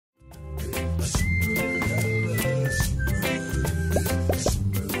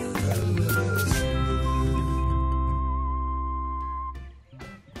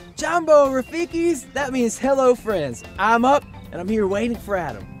Jumbo, Rafikis! That means hello, friends. I'm up, and I'm here waiting for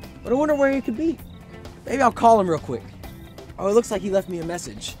Adam. But I wonder where he could be. Maybe I'll call him real quick. Oh, it looks like he left me a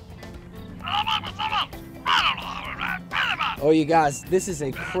message. Oh, you guys, this is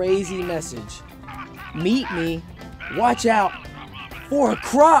a crazy message. Meet me, watch out, for a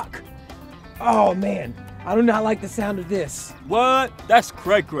croc! Oh, man, I do not like the sound of this. What? That's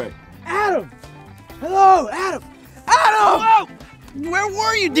cray-cray. Adam! Hello, Adam! Adam! Hello! Where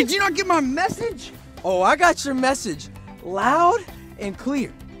were you? Did you not get my message? Oh, I got your message. Loud and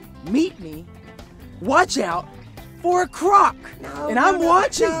clear. Meet me, watch out, for a croc. And I'm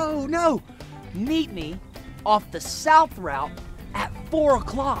watching. No. Meet me off the south route at 4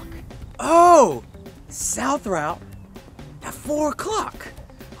 o'clock. Oh, south route at 4 o'clock.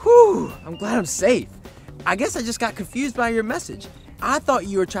 Whew, I'm glad I'm safe. I guess I just got confused by your message. I thought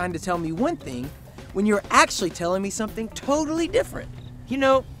you were trying to tell me one thing when you were actually telling me something totally different. You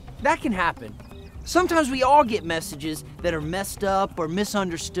know, that can happen. Sometimes we all get messages that are messed up or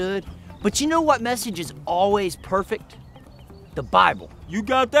misunderstood. But you know what message is always perfect? The Bible. You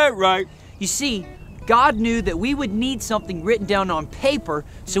got that right. You see, God knew that we would need something written down on paper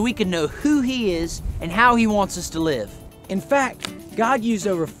so we could know who He is and how He wants us to live. In fact, God used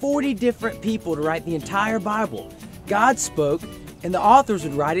over 40 different people to write the entire Bible. God spoke, and the authors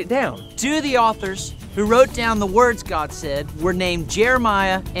would write it down. Two of the authors who wrote down the words God said were named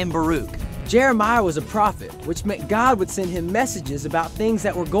Jeremiah and Baruch. Jeremiah was a prophet, which meant God would send him messages about things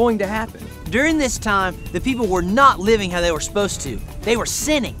that were going to happen. During this time, the people were not living how they were supposed to. They were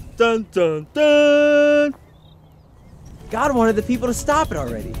sinning. Dun, dun, dun. God wanted the people to stop it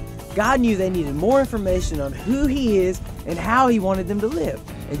already. God knew they needed more information on who He is and how He wanted them to live.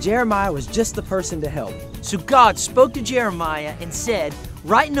 And Jeremiah was just the person to help. So God spoke to Jeremiah and said,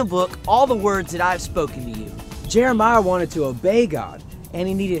 "Write in a book all the words that I have spoken to you." Jeremiah wanted to obey God, and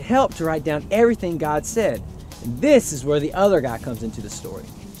he needed help to write down everything God said. And this is where the other guy comes into the story.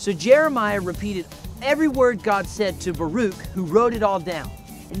 So Jeremiah repeated every word God said to Baruch, who wrote it all down.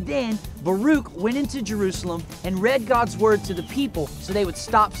 And then Baruch went into Jerusalem and read God's word to the people so they would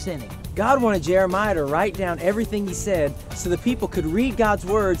stop sinning. God wanted Jeremiah to write down everything he said so the people could read God's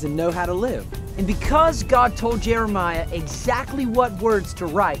words and know how to live. And because God told Jeremiah exactly what words to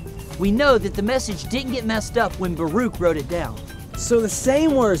write, we know that the message didn't get messed up when Baruch wrote it down. So the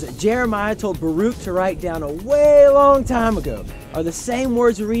same words that Jeremiah told Baruch to write down a way long time ago are the same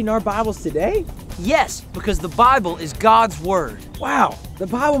words we read in our Bibles today? Yes, because the Bible is God's word. Wow, the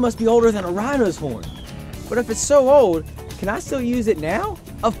Bible must be older than a rhino's horn. But if it's so old, can I still use it now?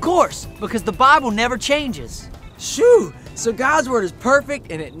 Of course, because the Bible never changes. Shoo! So God's word is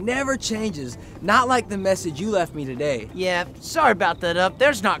perfect and it never changes, not like the message you left me today. Yeah, sorry about that,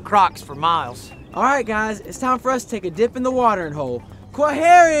 There's not crocs for miles. All right, guys, it's time for us to take a dip in the watering hole.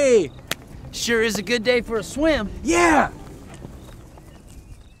 Kwaheri! Sure is a good day for a swim. Yeah!